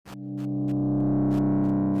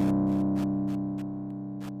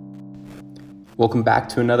Welcome back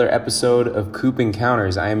to another episode of Coop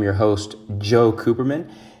Encounters. I am your host, Joe Cooperman.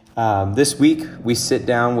 This week, we sit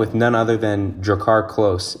down with none other than Drakkar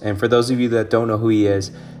Klose. And for those of you that don't know who he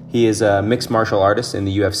is a mixed martial artist in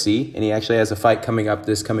the UFC, and he actually has a fight coming up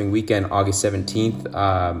this coming weekend, August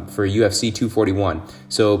 17th, for UFC 241.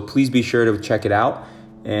 So please be sure to check it out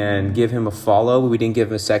and give him a follow. We didn't give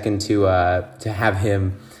him a second to have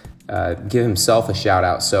him give himself a shout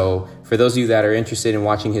out. So for those of you that are interested in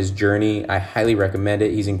watching his journey, I highly recommend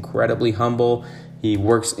it. He's incredibly humble. He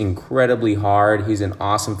works incredibly hard. He's an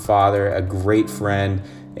awesome father, a great friend.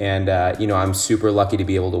 And, I'm super lucky to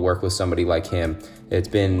be able to work with somebody like him. It's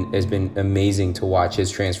been amazing to watch his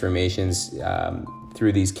transformations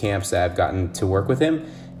through these camps that I've gotten to work with him.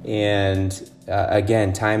 And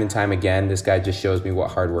again, time and time again, this guy just shows me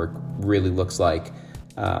what hard work really looks like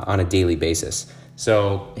on a daily basis.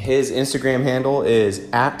 So his Instagram handle is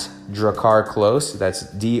at Drakkar Klose. That's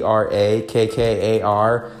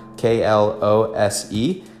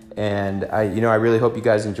DRAKKARKLOSE. And I really hope you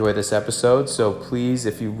guys enjoy this episode. So please,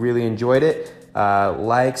 if you really enjoyed it,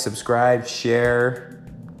 like, subscribe, share,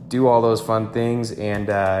 do all those fun things, and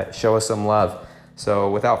show us some love.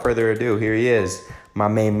 So without further ado, here he is, my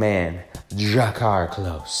main man, Drakkar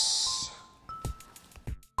Klose.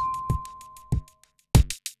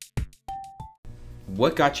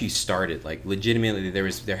 What got you started? Like, legitimately,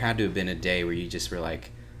 there had to have been a day where you just were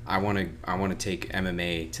like, I want to take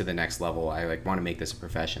MMA to the next level. I want to make this a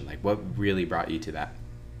profession. Like, what really brought you to that?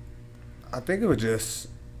 I think it was just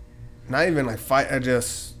not even like fight. I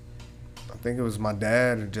think it was my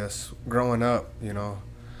dad. And just growing up,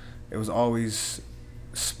 it was always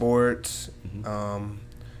sports. Mm-hmm.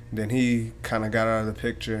 Then he kind of got out of the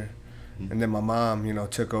picture, Mm-hmm. and then my mom,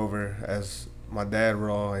 took over as my dad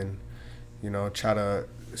role and try to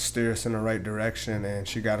steer us in the right direction. And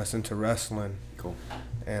she got us into wrestling. Cool.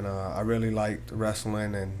 And I really liked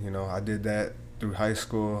wrestling, and I did that through high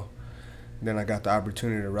school. Then I got the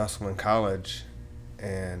opportunity to wrestle in college.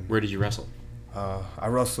 And Where did you wrestle? I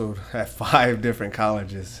wrestled at 5 different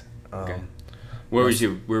colleges. Okay. Where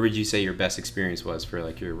would you say your best experience was for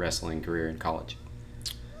your wrestling career in college?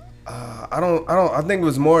 I think it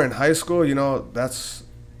was more in high school. I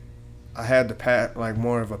had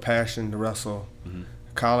more of a passion to wrestle. Mm-hmm.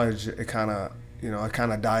 College, it kind of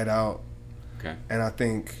died out. Okay. And I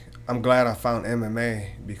think I'm glad I found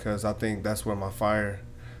MMA, because I think that's where my fire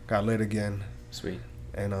got lit again. Sweet.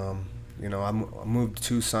 And I moved to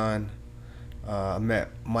Tucson. I met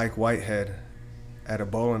Mike Whitehead at a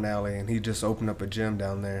bowling alley, and he just opened up a gym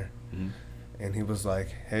down there. Mm-hmm. And he was like,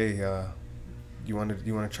 "Hey, you want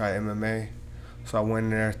to try MMA?" So I went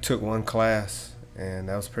in there, took one class, and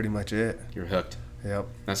that was pretty much it. You're hooked. Yep.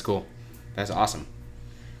 That's cool. That's awesome.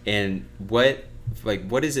 And what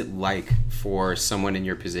is it like for someone in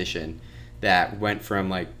your position that went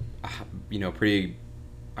from pretty,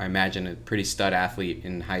 I imagine, a pretty stud athlete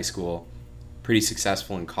in high school, pretty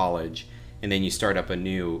successful in college, and then you start up a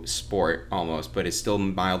new sport almost, but it's still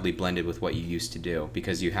mildly blended with what you used to do,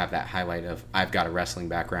 because you have that highlight of, I've got a wrestling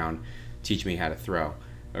background, teach me how to throw,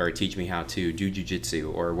 or teach me how to do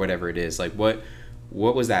jiu-jitsu, or whatever it is. What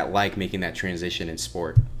was that like, making that transition in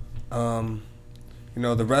sport?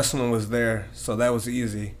 The wrestling was there, so that was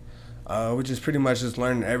easy. We just pretty much just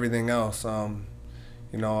learned everything else. You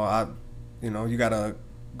gotta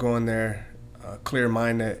go in there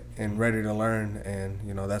clear-minded and ready to learn, and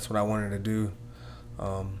that's what I wanted to do.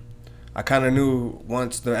 I kind of knew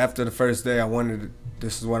after the first day,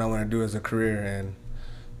 this is what I want to do as a career, and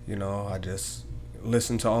I just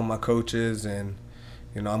listened to all my coaches, and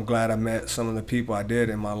I'm glad I met some of the people I did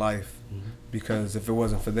in my life, Mm-hmm. because if it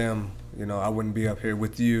wasn't for them, I wouldn't be up here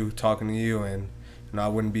with you, talking to you, and I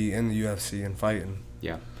wouldn't be in the UFC and fighting.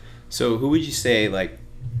 Yeah. So who would you say, now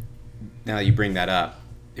that you bring that up,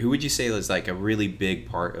 who would you say was a really big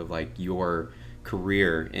part of your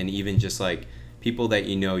career, and even just people that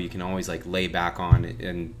you can always lay back on,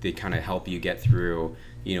 and they kind of help you get through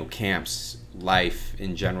camps, life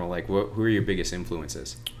in general? Who are your biggest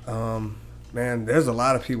influences? Man, there's a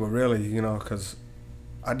lot of people, really, because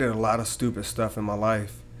I did a lot of stupid stuff in my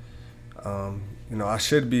life. I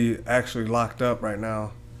should be actually locked up right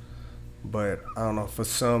now, but I don't know, for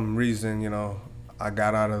some reason, I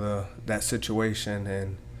got out of that situation,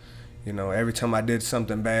 and every time I did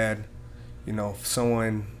something bad,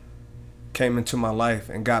 someone came into my life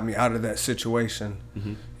and got me out of that situation.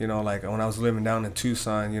 Mm-hmm. When I was living down in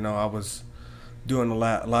Tucson, I was doing a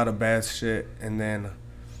lot of bad shit, and then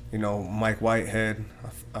Mike Whitehead,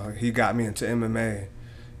 he got me into MMA,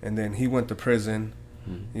 and then he went to prison.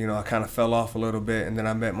 You know, I kind of fell off a little bit, and then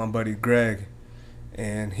I met my buddy Greg,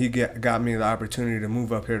 and he got me the opportunity to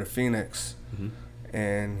move up here to Phoenix.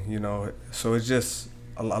 And, you know, so it's just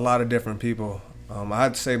a lot of different people.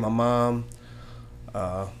 I'd say my mom,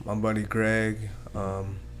 my buddy Greg,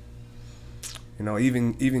 you know,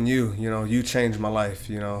 even you, you know, you changed my life,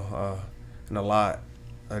 you know, in a lot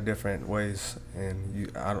of different ways.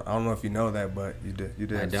 And I don't know if you know that, but you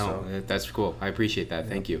did. I don't. So. That's cool. I appreciate that.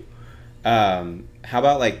 Thank you. How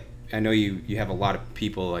about, like, I know you have a lot of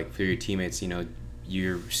people, like, for your teammates, you know,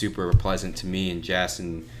 you're super pleasant to me and Jess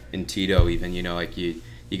and Tito even, you know, like you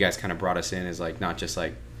guys kind of brought us in as, like, not just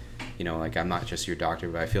like, you know, like I'm not just your doctor,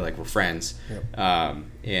 but I feel like we're friends. Yep.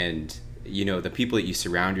 And, you know, the people that you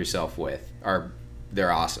surround yourself with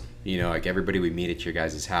they're awesome. You know, like everybody we meet at your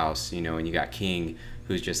guys' house, you know, and you got King,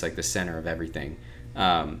 who's just like the center of everything.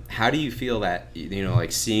 How do you feel that, you know,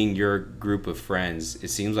 like seeing your group of friends, it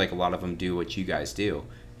seems like a lot of them do what you guys do.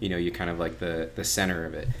 You know, you're kind of like the center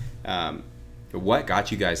of it. What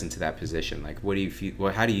got you guys into that position? Like, what do you feel?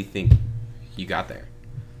 How do you think you got there?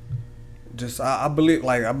 Just I believe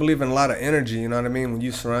in a lot of energy. You know what I mean? When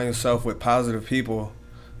you surround yourself with positive people,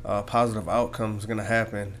 positive outcomes gonna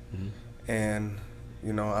happen. And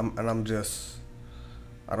you know, I'm just,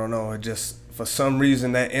 I don't know. It just, for some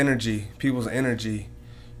reason, that energy, people's energy,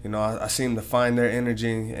 you know, I seem to find their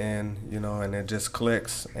energy, and you know, and it just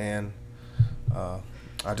clicks. And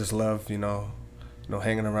I just love, you know,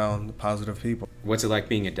 hanging around positive people. What's it like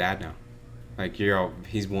being a dad now? Like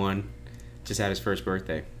he's just had his first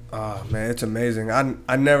birthday. Man, it's amazing.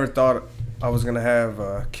 I never thought I was gonna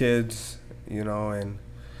have kids, you know, and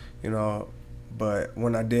you know, but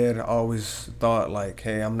when I did, I always thought like,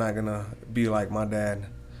 hey, I'm not gonna be like my dad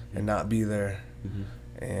and not be there.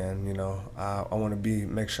 And you know, I want to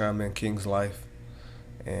make sure I'm in King's life,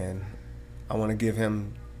 and I want to give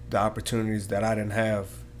him the opportunities that I didn't have,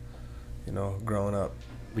 you know, growing up.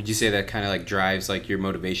 Would you say that kind of like drives like your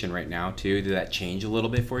motivation right now too? Did that change a little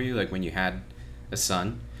bit for you, like when you had a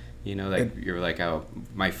son? You know, like you're like, oh,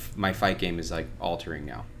 my fight game is like altering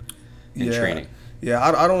now in training. Yeah,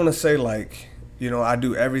 I don't want to say like, you know, I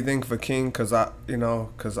do everything for King, because I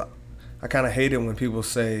kind of hate it when people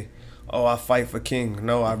say, oh, I fight for King.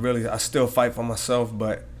 No, I still fight for myself,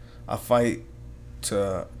 but I fight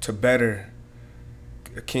to better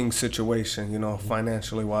King's situation, you know,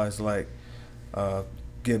 financially wise, like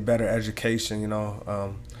get better education, you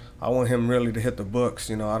know. I want him really to hit the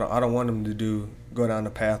books, you know. I don't want him to go down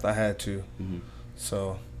the path I had to.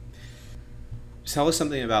 So tell us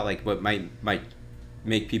something about like what might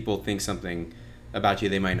make people think something about you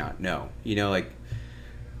they might not know. You know, like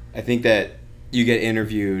I think that you get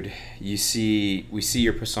interviewed, we see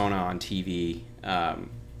your persona on TV.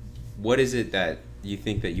 What is it that you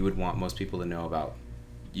think that you would want most people to know about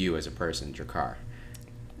you as a person, Drakkar?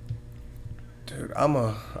 Dude, I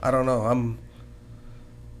don't know.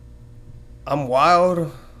 I'm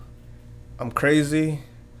wild. I'm crazy,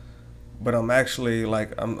 but I'm actually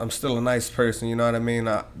like I'm still a nice person. You know what I mean?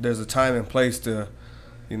 There's a time and place to,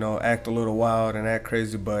 you know, act a little wild and act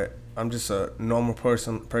crazy, but I'm just a normal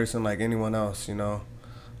person like anyone else. You know,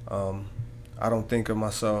 I don't think of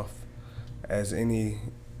myself as any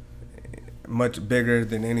much bigger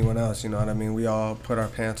than anyone else. You know what I mean? We all put our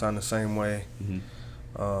pants on the same way.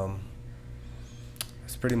 That's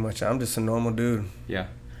pretty much it. I'm just a normal dude. Yeah.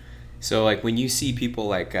 So like when you see people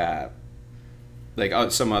like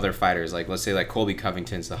some other fighters, like let's say like Colby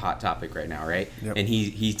Covington's the hot topic right now, right? Yep. And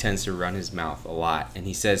he tends to run his mouth a lot, and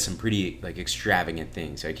he says some pretty like extravagant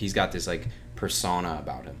things. Like he's got this like persona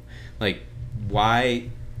about him. Like why?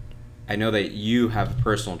 I know that you have a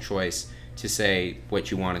personal choice to say what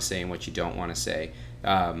you want to say and what you don't want to say.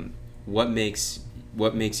 What makes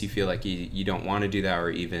you feel like you don't want to do that, or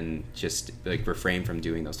even just like refrain from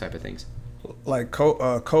doing those type of things? Like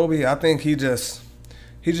Colby, I think he's just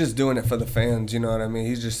doing it for the fans. You know what I mean?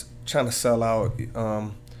 He's just trying to sell out.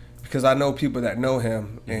 Because I know people that know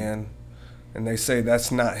him, and they say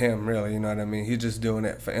that's not him really. You know what I mean? He's just doing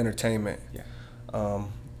it for entertainment. Yeah.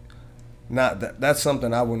 Not that's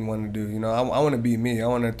something I wouldn't want to do. You know, I want to be me. I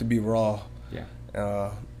want it to be raw.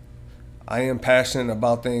 Yeah. I am passionate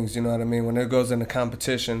about things. You know what I mean? When it goes into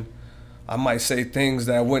competition, I might say things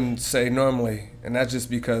that I wouldn't say normally, and that's just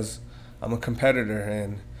because I'm a competitor,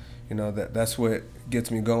 and you know that's what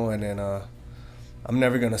gets me going. And I'm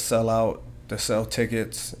never gonna sell out to sell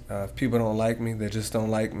tickets. If people don't like me, they just don't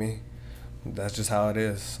like me. That's just how it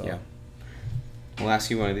is. So. Yeah. We'll ask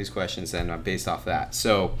you one of these questions then, based off that.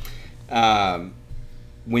 So,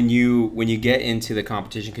 when you get into the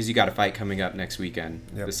competition, because you got a fight coming up next weekend,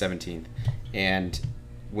 Yep. the 17th, and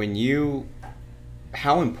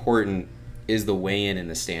how important is the weigh-in and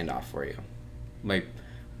the standoff for you? Like,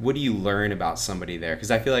 what do you learn about somebody there?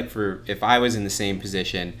 Because I feel like if I was in the same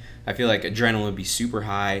position, I feel like adrenaline would be super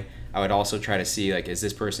high. I would also try to see, like, is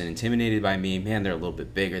this person intimidated by me? Man, they're a little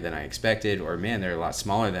bit bigger than I expected, or man, they're a lot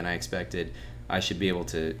smaller than I expected. I should be able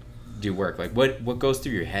to do work. Like, what goes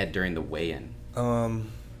through your head during the weigh-in?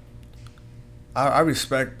 I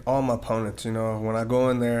respect all my opponents. You know, when I go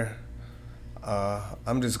in there,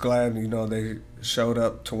 I'm just glad, you know, they showed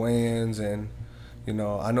up to weigh-ins, and, you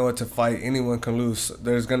know, I know it's a fight. Anyone can lose.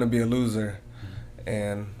 There's gonna be a loser,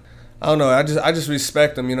 and I don't know. I just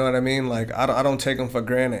respect them. You know what I mean? Like, I don't take them for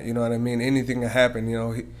granted. You know what I mean? Anything can happen. You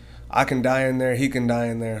know, I can die in there. He can die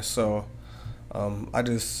in there. So, I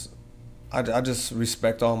just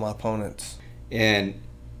respect all my opponents. And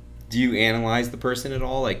do you analyze the person at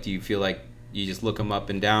all? Like, do you feel like you just look them up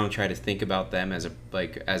and down, try to think about them as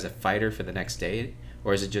a fighter for the next day,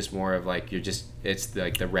 or is it just more of like it's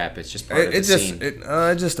like the rep, it's just part of the scene?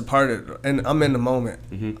 It's just a part of, and I'm in the moment.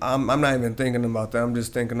 Mm-hmm. I'm not even thinking about that. I'm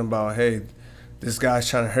just thinking about, hey, this guy's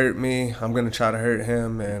trying to hurt me. I'm gonna try to hurt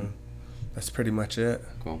him, and that's pretty much it.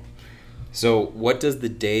 Cool. So, what does the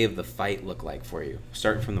day of the fight look like for you?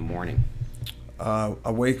 Starting from the morning. I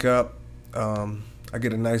wake up. I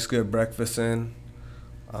get a nice good breakfast in.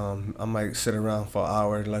 I might sit around for an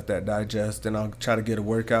hour and let that digest. Then I'll try to get a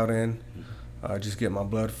workout in, just get my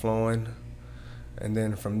blood flowing. And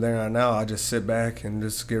then from there on out, I just sit back and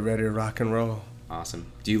just get ready to rock and roll.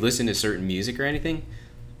 Awesome. Do you listen to certain music or anything?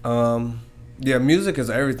 Yeah, music is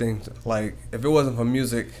everything. Like, if it wasn't for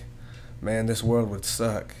music, man, this world would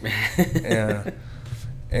suck. No,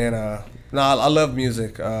 I love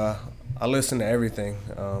music. I listen to everything.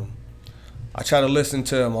 I try to listen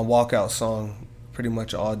to my walkout song pretty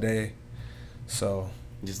much all day. So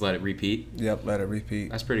just let it repeat? Yep, let it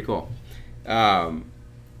repeat. That's pretty cool. And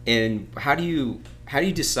how do you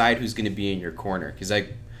decide who's going to be in your corner? Because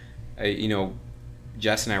you know,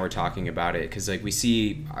 Jess and I were talking about it, because like we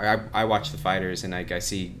see, I watch the fighters, and like I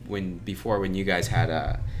see when you guys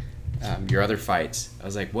had your other fights, I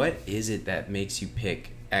was like, what is it that makes you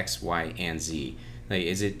pick X, Y, and Z? Like,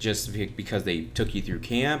 is it just because they took you through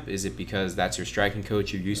camp? Is it because that's your striking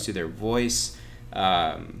coach, you're used to their voice?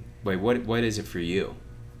 What is it for you?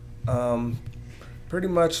 Pretty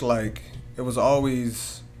much like it was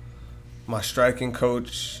always my striking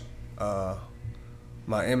coach, my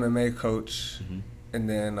MMA coach, mm-hmm. and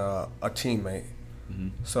then a teammate. Mm-hmm.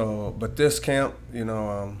 So, but this camp, you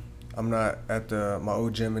know, I'm not at my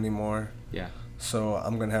old gym anymore. Yeah. So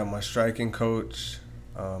I'm gonna have my striking coach,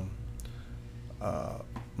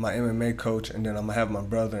 my MMA coach, and then I'm gonna have my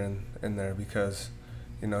brother in there, because,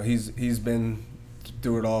 you know, he's been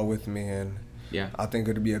through it all with me, and yeah, I think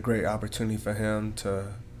it'd be a great opportunity for him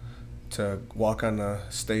to walk on the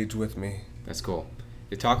stage with me. That's cool.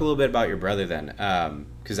 You talk a little bit about your brother then,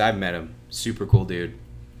 because I've met him. Super cool dude.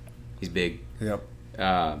 He's big. Yep.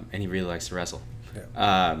 And he really likes to wrestle.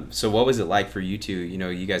 Yep. So what was it like for you two? You know,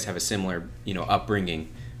 you guys have a similar, you know,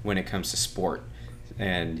 upbringing when it comes to sport.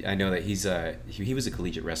 And I know that he was a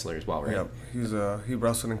collegiate wrestler as well, right? Yep. He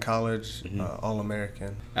wrestled in college, mm-hmm.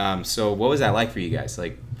 All-American. So what was that like for you guys?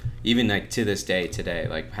 Like, even like to this day today,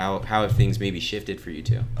 like how have things maybe shifted for you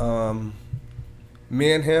two?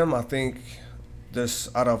 Me and him, I think,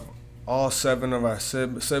 this out of all 7 of our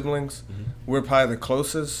siblings, mm-hmm. we're probably the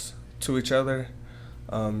closest to each other,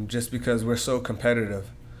 just because we're so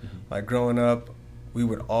competitive. Mm-hmm. Like, growing up, we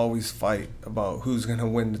would always fight about who's gonna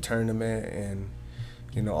win the tournament, and,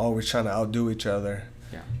 you know, always trying to outdo each other.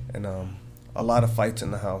 Yeah. And a lot of fights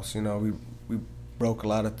in the house. You know, we broke a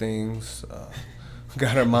lot of things.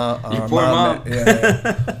 Got our mom. Your poor mom.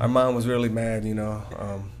 Yeah. Our mom was really mad, you know,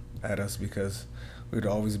 at us, because we'd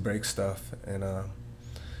always break stuff,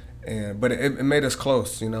 but it made us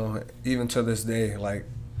close, you know. Even to this day, like,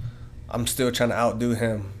 I'm still trying to outdo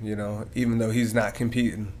him, you know, even though he's not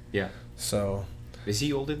competing. Yeah. So. Is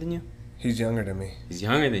he older than you? He's younger than me. He's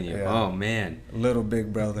younger than you. Yeah. Oh man. Little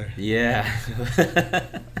big brother. Yeah.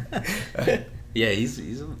 Yeah,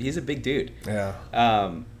 he's a big dude. Yeah.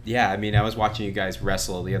 Yeah, I mean, I was watching you guys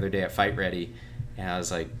wrestle the other day at Fight Ready, and I was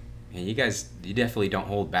like, man, you definitely don't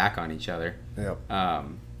hold back on each other. Yep.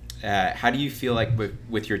 How do you feel like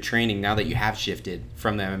with your training now that you have shifted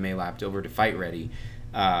from the MMA lab over to Fight Ready?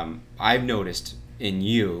 I've noticed in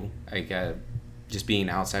you, like, just being an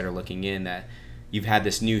outsider looking in, that you've had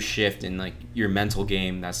this new shift in, like, your mental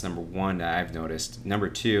game. That's number 1 that I've noticed. Number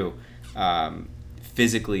 2,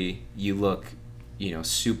 physically you look, you know,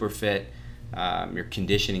 super fit. Your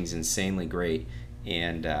conditioning's insanely great,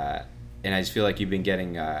 and and I just feel like you've been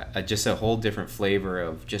getting just a whole different flavor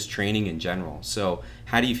of just training in general. So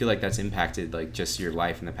how do you feel like that's impacted like just your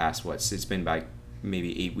life in the past? It's been by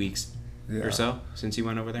maybe 8 weeks or so since you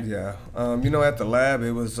went over there? Yeah. At the lab,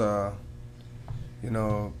 it was,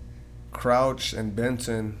 Crouch and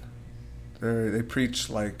Benson, they preach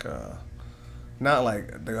like, not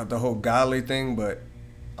like the whole godly thing, but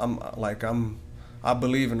I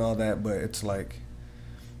believe in all that, but it's like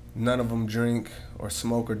none of them drink or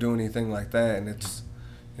smoke or do anything like that. And it's,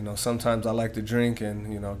 sometimes I like to drink and,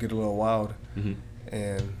 get a little wild. Mm-hmm.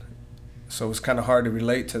 And so it's kind of hard to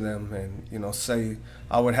relate to them and, say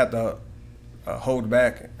I would have to hold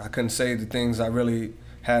back. I couldn't say the things I really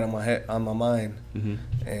had on my mind.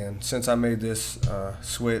 Mm-hmm. And since I made this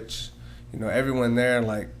switch, everyone there,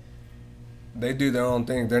 like, they do their own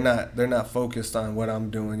thing. They're not focused on what I'm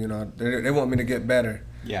doing. They want me to get better.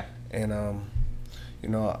 Yeah. And I'm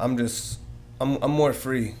more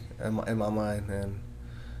free in my mind,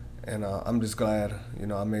 and I'm just glad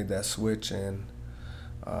I made that switch, and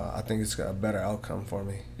I think it's got a better outcome for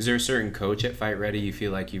me. Is there a certain coach at Fight Ready you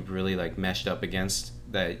feel like you've really like meshed up against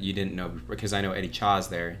that you didn't know? Because I know Eddie Cha's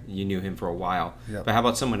there. You knew him for a while. Yep. But how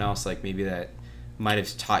about someone else like maybe that might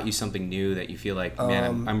have taught you something new that you feel like,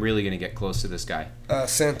 man, I'm really going to get close to this guy?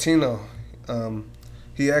 Santino.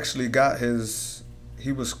 He actually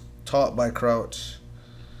he was taught by Crouch,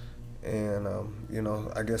 and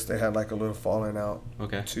I guess they had like a little falling out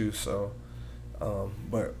too. So,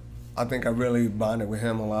 but I think I really bonded with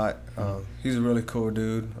him a lot. He's a really cool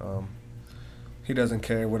dude. He doesn't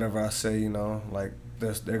care whatever I say. Like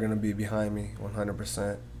they're gonna be behind me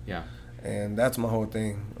 100%. Yeah. And that's my whole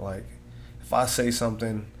thing. Like, if I say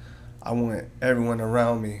something, I want everyone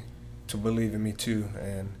around me to believe in me too.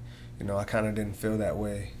 And I kind of didn't feel that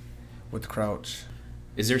way with Crouch.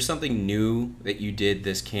 Is there something new that you did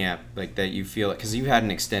this camp, like that you feel like, because you had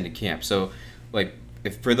an extended camp, so like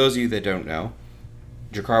if for those of you that don't know,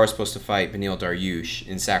 Drakkar was supposed to fight Beneil Dariush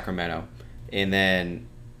in Sacramento, and then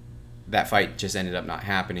that fight just ended up not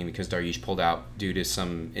happening because Dariush pulled out due to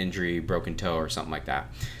some injury, broken toe or something like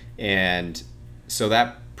that, and so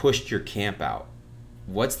that pushed your camp out.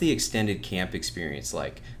 What's the extended camp experience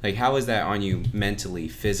like? Like, how is that on you mentally,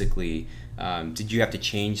 physically? Did you have to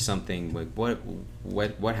change something? Like,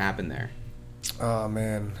 what happened there? Oh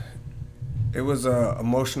man, it was a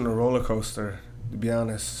emotional roller coaster, to be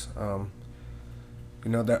honest.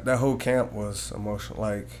 That whole camp was emotional.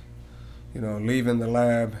 Like, leaving the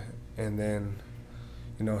lab and then,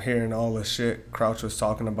 hearing all the shit Crouch was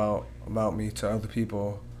talking about me to other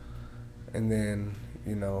people, and then,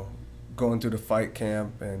 going through the fight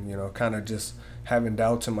camp and, kind of just having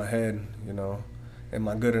doubts in my head, am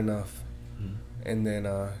I good enough? Mm-hmm. And then,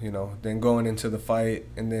 then going into the fight,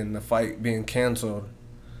 and then the fight being canceled,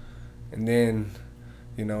 and then,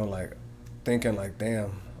 like thinking like,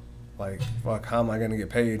 damn, like, fuck, how am I gonna get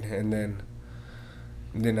paid? And then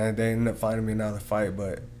they ended up finding me another fight,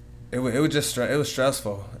 but it was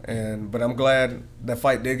stressful. But I'm glad that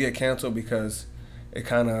fight did get canceled because it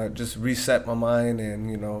kind of just reset my mind, and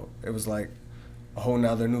it was like a whole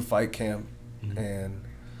nother new fight camp. Mm-hmm. And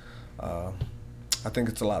I think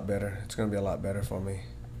it's a lot better. It's gonna be a lot better for me.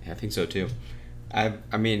 Yeah, I think so too. I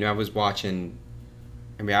was watching.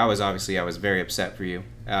 I was very upset for you.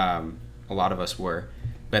 A lot of us were,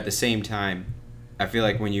 but at the same time, I feel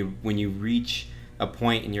like when you reach a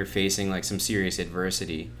point and you're facing like some serious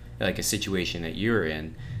adversity, like a situation that you're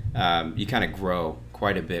in, you kind of grow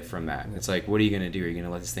quite a bit from that. It's like, what are you going to do? Are you going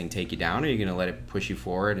to let this thing take you down, or are you going to let it push you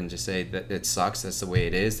forward and just say that it sucks, that's the way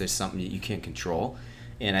it is, there's something that you can't control?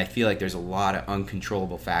 And I feel like there's a lot of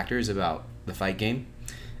uncontrollable factors about the fight game.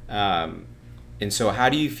 And so how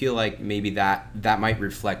do you feel like maybe that might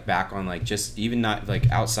reflect back on like just even not like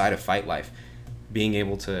outside of fight life, being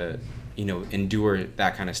able to, endure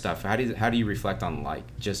that kind of stuff? How do you reflect on like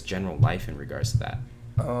just general life in regards to that?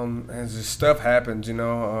 As this stuff happens,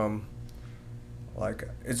 like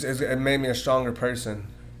it made me a stronger person.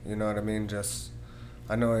 You know what I mean? Just,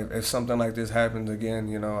 I know if something like this happens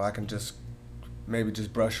again, I can just maybe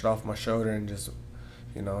just brush it off my shoulder and just,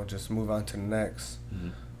 just move on to the next.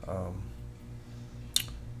 Mm-hmm.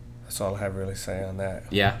 That's all I have really say on that.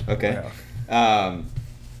 Yeah. Okay. Yeah.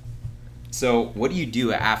 So what do you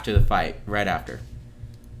do after the fight? Right after?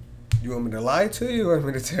 You want me to lie to you, or want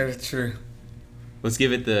me to tell the truth? Let's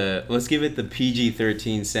give it the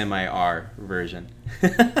PG-13 semi-R version.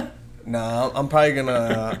 Nah, I'm probably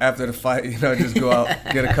gonna after the fight, just go out,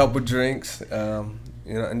 get a couple drinks, and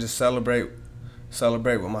just celebrate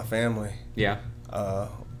with my family. Yeah.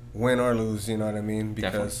 Win or lose, you know what I mean?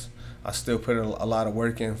 Because Definitely. I still put a lot of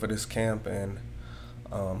work in for this camp, and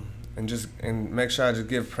and make sure I just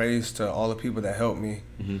give praise to all the people that helped me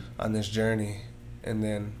Mm-hmm. on this journey. And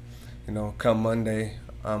then, come Monday,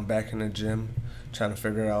 I'm back in the gym trying to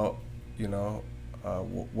figure out,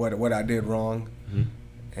 what I did wrong,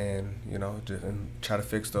 Mm-hmm. and and try to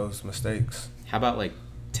fix those mistakes. How about like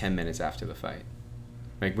 10 minutes after the fight?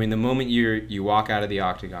 Like when the moment you walk out of the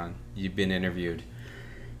octagon, you've been interviewed,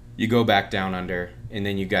 you go back down under, and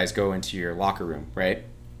then you guys go into your locker room, right?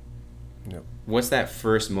 Yep. What's that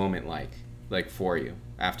first moment like for you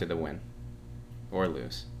after the win or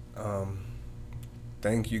lose?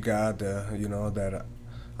 Thank you, God, that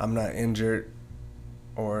I'm not injured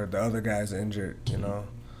or the other guy's injured,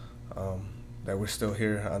 that we're still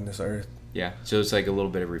here on this earth. Yeah, so it's like a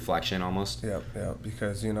little bit of reflection almost. Yep,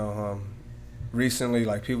 because, recently,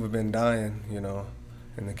 like, people have been dying,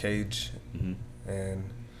 in the cage. Mm-hmm. And,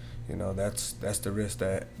 that's the risk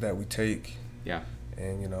that we take. Yeah.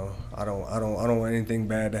 And, I don't want anything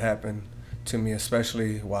bad to happen to me,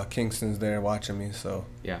 especially while Kingston's there watching me, so.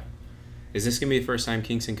 Yeah. Is this going to be the first time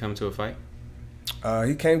Kingston come to a fight?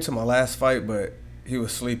 He came to my last fight, but he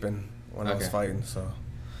was sleeping when I was fighting, so.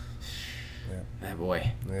 Yeah. That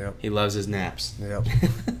boy. Yep. He loves his naps. Yep.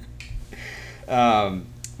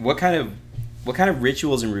 What kind of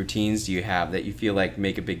rituals and routines do you have that you feel like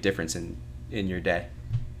make a big difference in your day?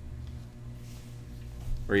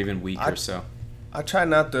 Or even week or so? I try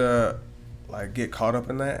not to like get caught up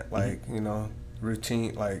in that, like,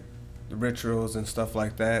 routine, like the rituals and stuff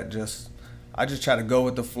like that. I just try to go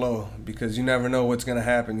with the flow because you never know what's gonna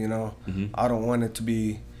happen. Mm-hmm. I don't want it to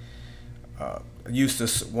be used to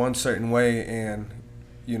one certain way, and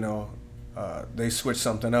they switch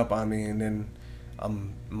something up on me, and then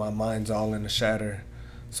my mind's all in the shatter.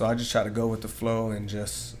 So I just try to go with the flow and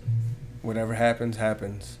just whatever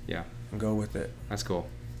happens. Yeah. And go with it. That's cool.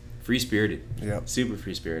 Free-spirited. Yep. Super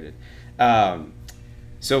free-spirited.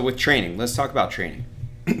 So with training, let's talk about training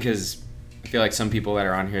because I feel like some people that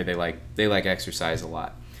are on here, they like exercise a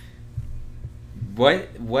lot.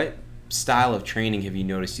 What style of training have you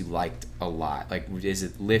noticed you liked a lot? Like, is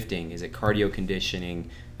it lifting? Is it cardio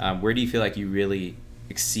conditioning? Where do you feel like you really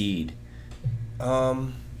exceed?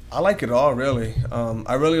 I like it all, really.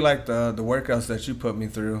 I really like the workouts that you put me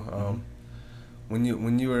through. When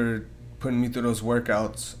you were putting me through those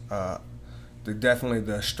workouts, definitely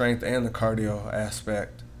the strength and the cardio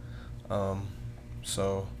aspect.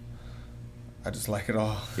 So I just like it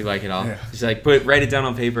all. You like it all? Yeah. Just like write it down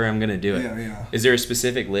on paper. I'm gonna do it. Yeah. Is there a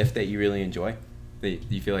specific lift that you really enjoy that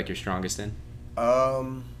you feel like you're strongest in?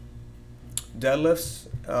 Deadlifts.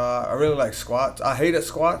 I really like squats. I hated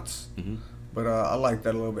squats, Mm-hmm. but I like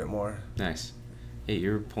that a little bit more. Nice. Hey,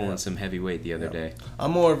 you were pulling some heavy weight the other day.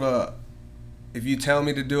 I'm more of if you tell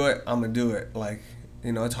me to do it, I'm gonna do it. Like,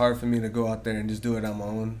 it's hard for me to go out there and just do it on my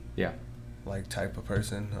own. Yeah. Like, type of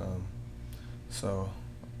person. So.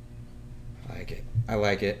 I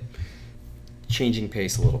like it. Changing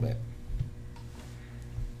pace a little bit.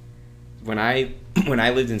 When I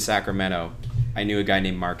lived in Sacramento, I knew a guy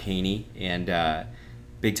named Mark Haney, and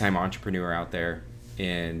big time entrepreneur out there,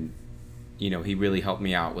 and he really helped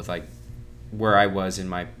me out with like where I was in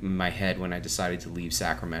my head when I decided to leave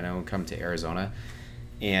Sacramento and come to Arizona,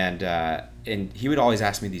 and he would always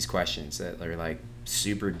ask me these questions that are like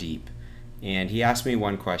super deep, and he asked me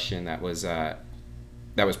one question that was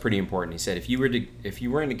pretty important. He said, if you were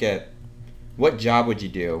to get, what job would you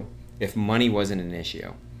do if money wasn't an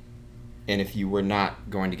issue, and if you were not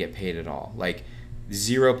going to get paid at all, like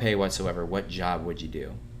zero pay whatsoever, what job would you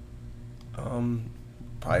do?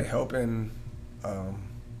 Probably helping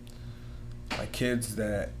like kids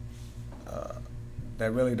that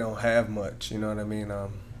really don't have much, you know what I mean?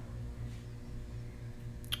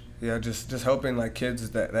 Yeah, just helping like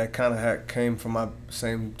kids that kind of came from my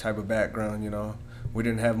same type of background, We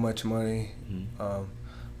didn't have much money. Mm-hmm.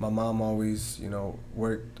 My mom always,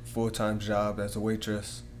 worked full-time job as a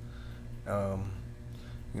waitress.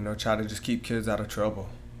 Try to just keep kids out of trouble.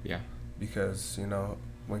 Yeah. Because,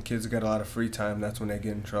 when kids get a lot of free time, that's when they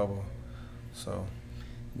get in trouble. So.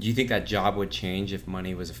 Do you think that job would change if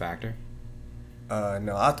money was a factor?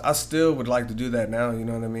 No, I still would like to do that now. You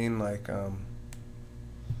know what I mean? Like,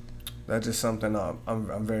 that's just something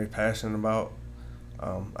I'm very passionate about.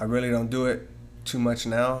 I really don't do it too much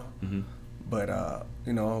now, mm-hmm. but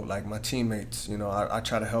like my teammates, I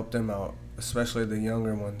try to help them out, especially the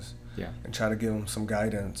younger ones. Yeah. And try to give them some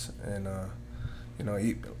guidance, and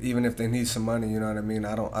even if they need some money, you know what I mean.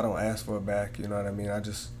 I don't ask for it back. You know what I mean. I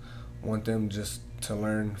just want them just to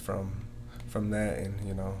learn from that,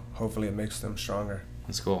 and hopefully it makes them stronger.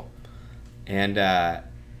 That's cool. And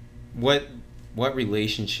what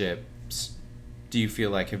relationships do you feel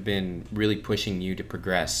like have been really pushing you to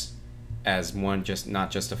progress as one, just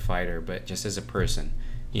not just a fighter, but just as a person,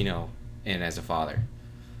 you know, and as a father?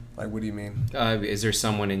 Like, what do you mean? Is there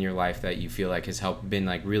someone in your life that you feel like has been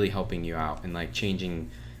like really helping you out and like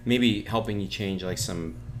changing, maybe helping you change like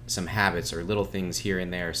some habits or little things here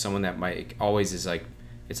and there? Someone that might always is like,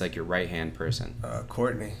 it's like your right hand person.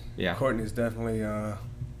 Courtney. Yeah. Courtney's definitely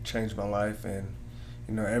changed my life, and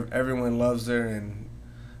you know, everyone loves her, and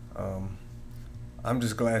I'm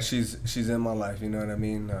just glad she's in my life. You know what I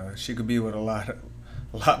mean? She could be with a lot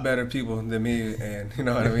better people than me, and you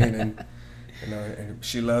know what I mean. And you know, and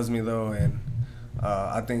she loves me though, and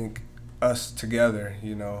I think us together,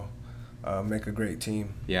 you know, make a great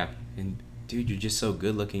team. Yeah, and dude, you're just so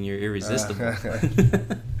good looking. You're irresistible.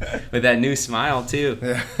 With that new smile too.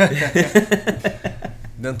 Yeah.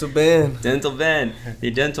 Dental Ben,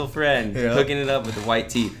 your dental friend, yeah. Hooking it up with the white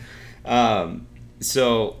teeth.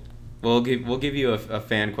 So we'll give you a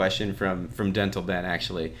fan question from Dental Ben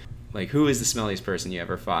actually. Like, who is the smelliest person you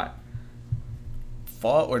ever fought?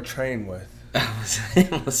 Fought or trained with?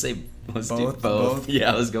 let's do both.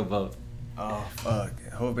 Yeah, let's go both. Oh fuck!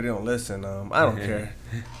 I hope he don't listen. I don't care.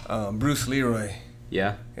 Bruce Leroy.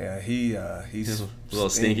 Yeah. Yeah, he's a little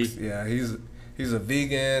stinky. Yeah, he's a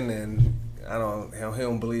vegan, and he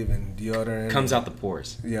don't believe in deodorant. Comes out the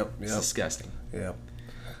pores. Yep. It's disgusting. Yep.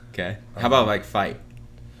 Okay. How about like fight?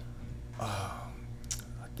 I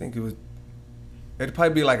think it'd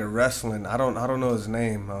probably be like a wrestling. I don't know his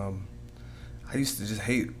name. I used to just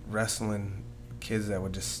hate wrestling kids that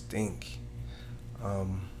would just stink.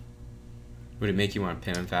 Would it make you want to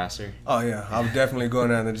pin him faster? Oh yeah, I would definitely go in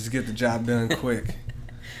there and just get the job done quick.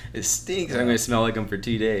 It stinks. Yeah. I'm gonna smell like him for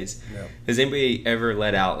 2 days. Yep. Has anybody ever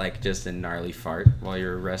let out like just a gnarly fart while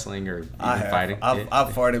you're wrestling or even fighting?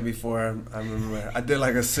 I've farted before. I remember I did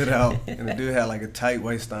like a sit out, and the dude had like a tight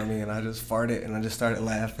waist on me, and I just farted, and I just started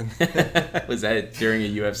laughing. Was that during a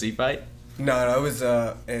UFC fight? No, it was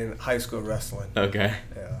in high school wrestling. Okay.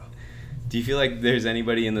 Yeah. Do you feel like there's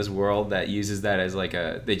anybody in this world that uses that as like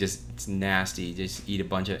it's nasty, just eat a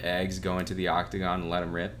bunch of eggs, go into the octagon and let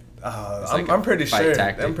them rip? I'm pretty sure.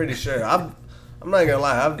 Tactic. I'm pretty sure. I'm not gonna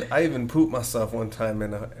lie. I even pooped myself one time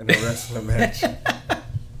in a wrestling match.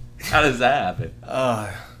 How does that happen?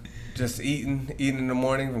 Just eating in the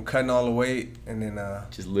morning from cutting all the weight, and then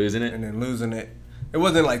just losing it. And then losing it. It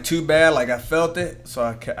wasn't like too bad. Like I felt it, so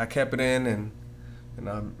I kept it in, and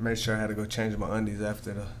I made sure I had to go change my undies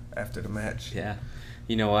after the match. Yeah.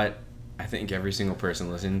 You know what? I think every single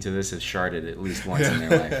person listening to this has sharted at least once in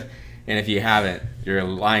their life. And if you haven't, you're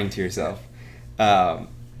lying to yourself.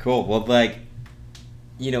 Cool. Well, like,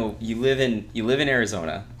 you know, you live in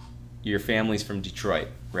Arizona. Your family's from Detroit,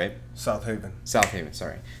 right? South Haven,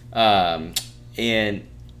 sorry. And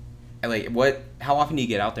like, how often do you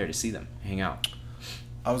get out there to see them, hang out?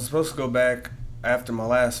 I was supposed to go back after my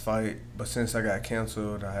last fight, but since I got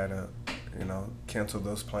canceled, I had to, cancel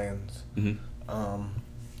those plans. Mm-hmm.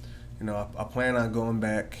 I plan on going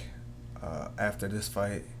back after this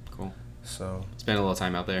fight. Cool. So spend a little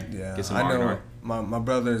time out there. Yeah, get some I know. R&R. My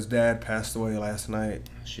brother's dad passed away last night.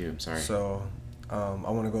 Shoot, I'm sorry. So I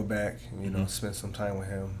want to go back and spend some time with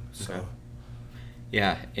him. So okay.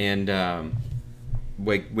 Yeah, and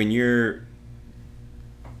like when you're,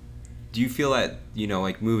 do you feel that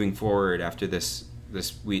like moving forward after this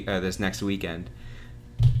next weekend,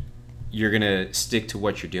 you're gonna stick to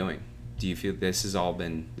what you're doing? Do you feel this has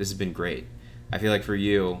been great? I feel like for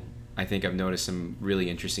you, I think I've noticed some really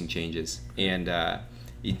interesting changes, and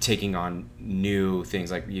you taking on new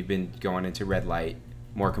things, like you've been going into red light,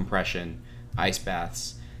 more compression, ice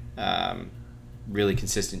baths, really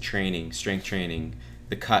consistent training, strength training.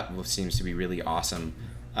 The cut seems to be really awesome.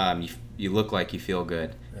 You look like you feel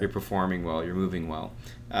good. Yeah. You're performing well. You're moving well.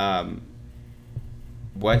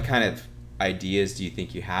 What kind of ideas do you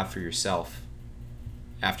think you have for yourself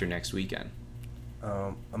after next weekend?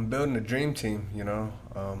 I'm building a dream team,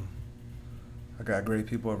 I got great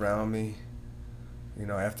people around me.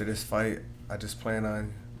 After this fight, I just plan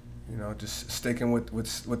on, just sticking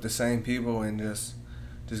with the same people and just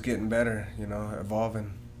getting better,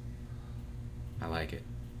 evolving. I like it.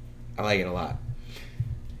 I like it a lot.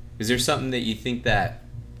 Is there something that you think that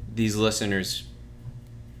these listeners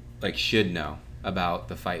should know about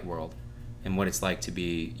the fight world and what it's like to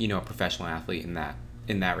be, a professional athlete in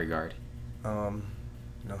that regard?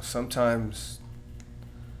 Sometimes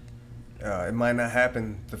it might not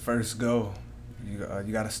happen the first go. You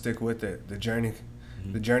got to stick with it. The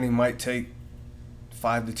journey might take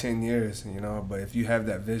 5 to 10 years, but if you have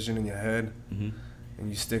that vision in your head and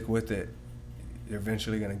you stick with it, you're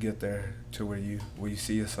eventually going to get there to where you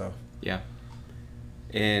see yourself. Yeah.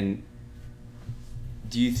 And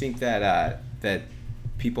do you think that that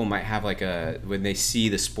people might have like when they see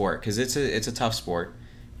the sport, because it's a tough sport,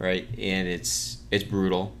 right? And it's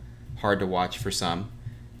brutal, hard to watch for some.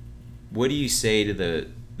 What do you say to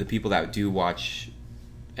the people that do watch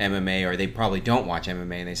MMA, or they probably don't watch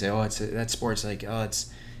MMA, and they say, oh, that sport's like, oh,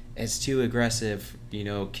 it's too aggressive,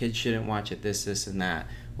 kids shouldn't watch it, this and that.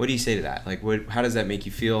 What do you say to that? Like, how does that make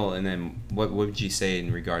you feel? And then what would you say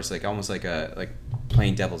in regards, like, almost like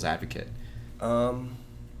playing devil's advocate?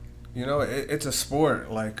 It's a sport.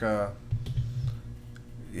 Like,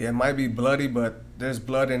 it might be bloody, but there's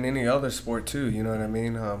blood in any other sport too. You know what I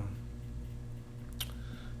mean? I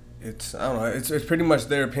don't know. It's pretty much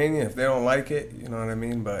their opinion. If they don't like it, you know what I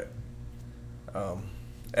mean. But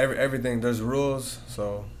everything, there's rules,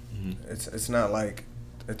 so it's not like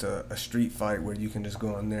it's a street fight where you can just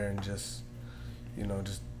go in there and just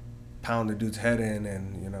pound the dude's head in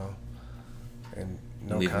and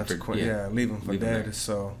no consequence. Leave him for dead.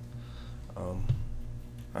 So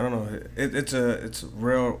I don't know. It's a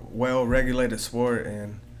real well regulated sport,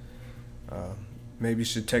 and maybe you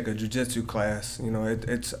should take a jiu-jitsu class.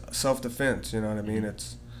 It's self-defense. You know what I mean?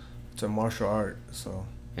 It's a martial art. So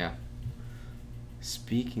yeah.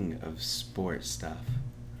 Speaking of sport stuff,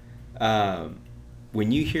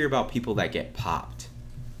 when you hear about people that get popped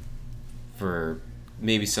for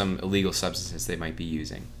maybe some illegal substances they might be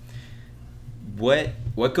using, what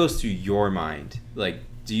goes through your mind? Like,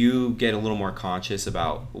 do you get a little more conscious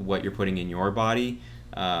about what you're putting in your body,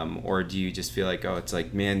 or do you just feel like, oh, it's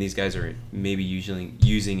like, man, these guys are maybe usually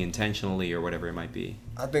using intentionally or whatever it might be?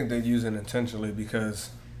 I think they're using intentionally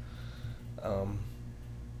because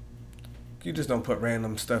you just don't put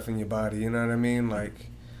random stuff in your body. You know what I mean? Like,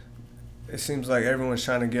 it seems like everyone's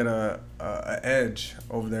trying to get a edge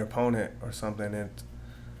over their opponent or something, and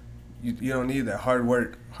you don't need that. Hard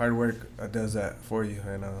work does that for you.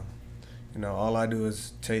 And all I do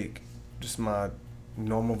is take just my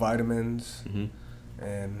normal vitamins, and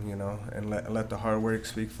and let the hard work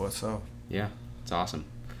speak for itself. Yeah, it's awesome.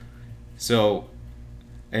 So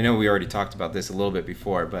I know we already talked about this a little bit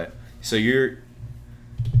before, but so you're,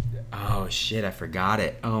 oh shit, I forgot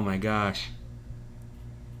it. Oh my gosh.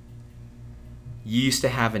 You used to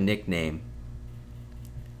have a nickname.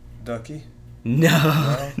 Ducky?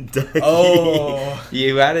 No. Ducky. Oh.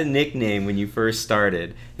 You had a nickname when you first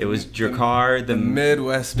started. It was Drakkar, the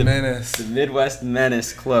Midwest Menace. The Midwest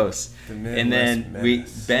Menace, close. The Midwest and then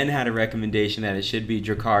Menace. Ben had a recommendation that it should be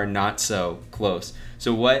Drakkar, not so close.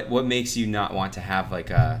 So what makes you not want to have like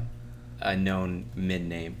a known mid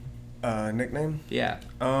name? Nickname? Yeah.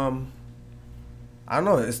 I don't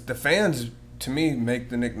know. It's the fans, to me, make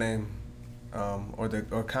the nickname, or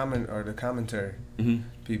the commentary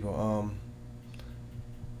people.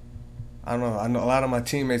 I don't know. I know a lot of my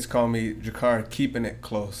teammates call me Drakkar, keeping it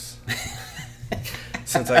close,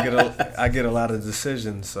 since I get a lot of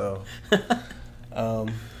decisions. So I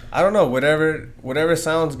don't know. Whatever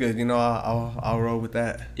sounds good, I'll roll with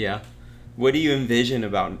that. Yeah. What do you envision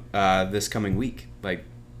about this coming week? Like,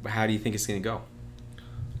 how do you think it's gonna go?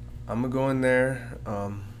 I'm gonna go in there,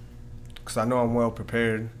 cause I know I'm well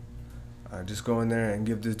prepared. Just go in there and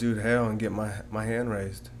give this dude hell and get my hand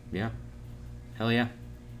raised. Yeah. Hell yeah.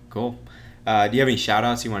 Cool. Do you have any shout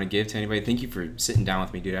outs you want to give to anybody? Thank you for sitting down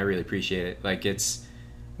with me, dude. I really appreciate it. Like, it's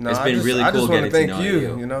been really cool getting to know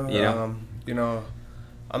you. You know,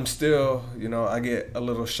 I'm still, I get a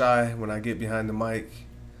little shy when I get behind the mic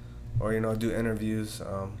or, do interviews.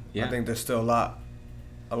 I think there's still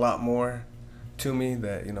a lot more to me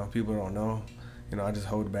that, people don't know. I just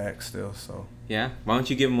hold back still, so. Yeah? Why don't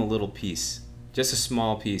you give them a little piece? Just a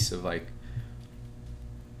small piece of, like,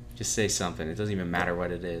 just say something. It doesn't even matter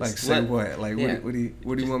what it is. Like, say what? Like, yeah. What do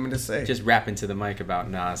you want me to say? Just rap into the mic about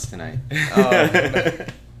Nas tonight.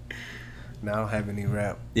 No, I don't have any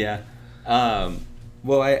rap. Yeah.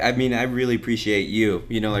 Well, I mean, I really appreciate you.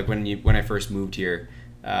 Like, when I first moved here,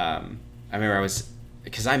 I remember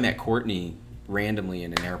because I met Courtney randomly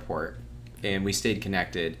in an airport, and we stayed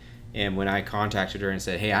connected. And when I contacted her and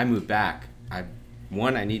said, hey, I moved back, I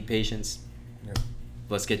need patience. Yeah.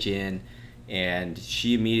 Let's get you in. And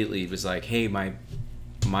she immediately was like, hey, my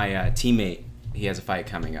teammate, he has a fight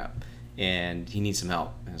coming up, and he needs some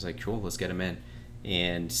help. And I was like, cool, let's get him in.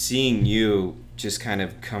 And seeing you just kind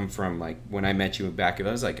of come from, like, when I met you back, it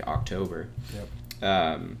was like October,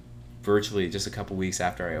 virtually just a couple weeks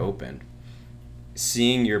after I opened,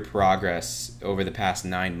 seeing your progress over the past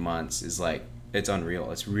 9 months is like, it's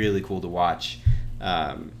unreal. It's really cool to watch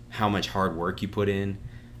how much hard work you put in.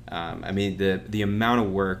 I mean, the amount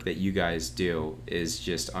of work that you guys do is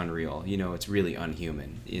just unreal. It's really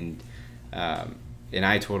unhuman. And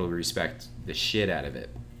I totally respect the shit out of it.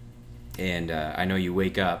 And I know you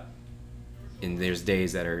wake up and there's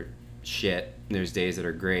days that are shit, and there's days that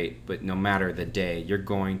are great, but no matter the day, you're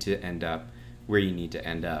going to end up where you need to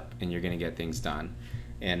end up, and you're going to get things done.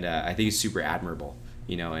 And I think it's super admirable,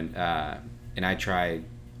 you know. And I try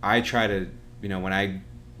to, you know, when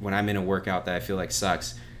I'm in a workout that I feel like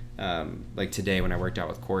sucks, like today when I worked out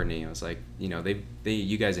with Courtney, I was like, you know,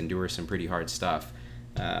 you guys endure some pretty hard stuff.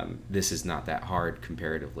 This is not that hard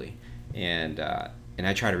comparatively, and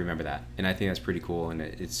I try to remember that, and I think that's pretty cool, and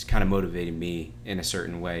it's kind of motivating me in a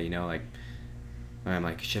certain way, you know, like I'm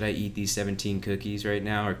like, should I eat these 17 cookies right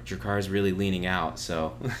now, or Drakar's really leaning out,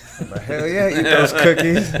 so hell yeah, eat those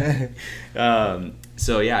cookies.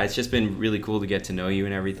 So yeah, it's just been really cool to get to know you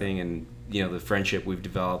and everything, and you know, the friendship we've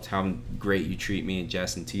developed, how great you treat me and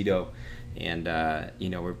Jess and Tito, and you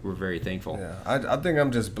know, we're very thankful. Yeah, I think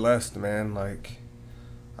I'm just blessed, man. Like,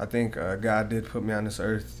 I think God did put me on this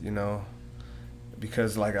earth, you know,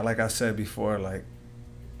 because like I said before, like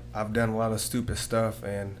I've done a lot of stupid stuff,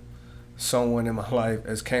 and someone in my life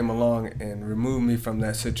has came along and removed me from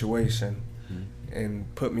that situation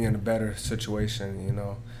and put me in a better situation, you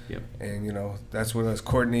know. Yep. And you know, that's what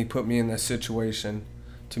Courtney put me in that situation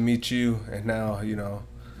to meet you, and now, you know,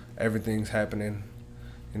 everything's happening,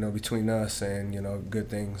 you know, between us, and you know, good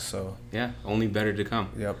things. So yeah, only better to come.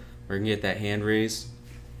 Yep. We're gonna get that hand raise,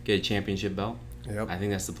 get a championship belt. Yep. I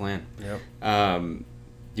think that's the plan. Yep.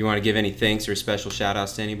 Do you want to give any thanks or special shout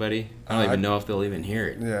outs to anybody? I don't even know if they'll even hear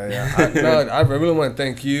it. Yeah. I really want to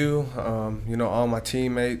thank you, you know, all my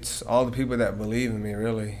teammates, all the people that believe in me,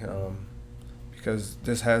 really, because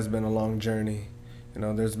this has been a long journey. You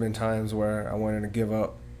know, there's been times where I wanted to give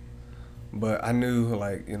up, but I knew,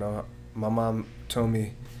 like, you know, my mom told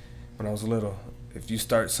me when I was little, if you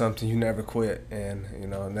start something, you never quit, and, you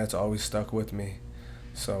know, and that's always stuck with me.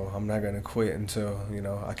 So I'm not going to quit until, you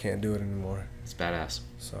know, I can't do it anymore. It's badass.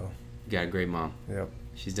 So you got a great mom. Yep.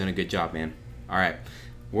 She's done a good job, man. All right.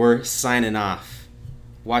 We're signing off.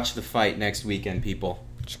 Watch the fight next weekend, people.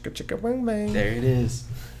 Chicka chicka bang bang. There it is.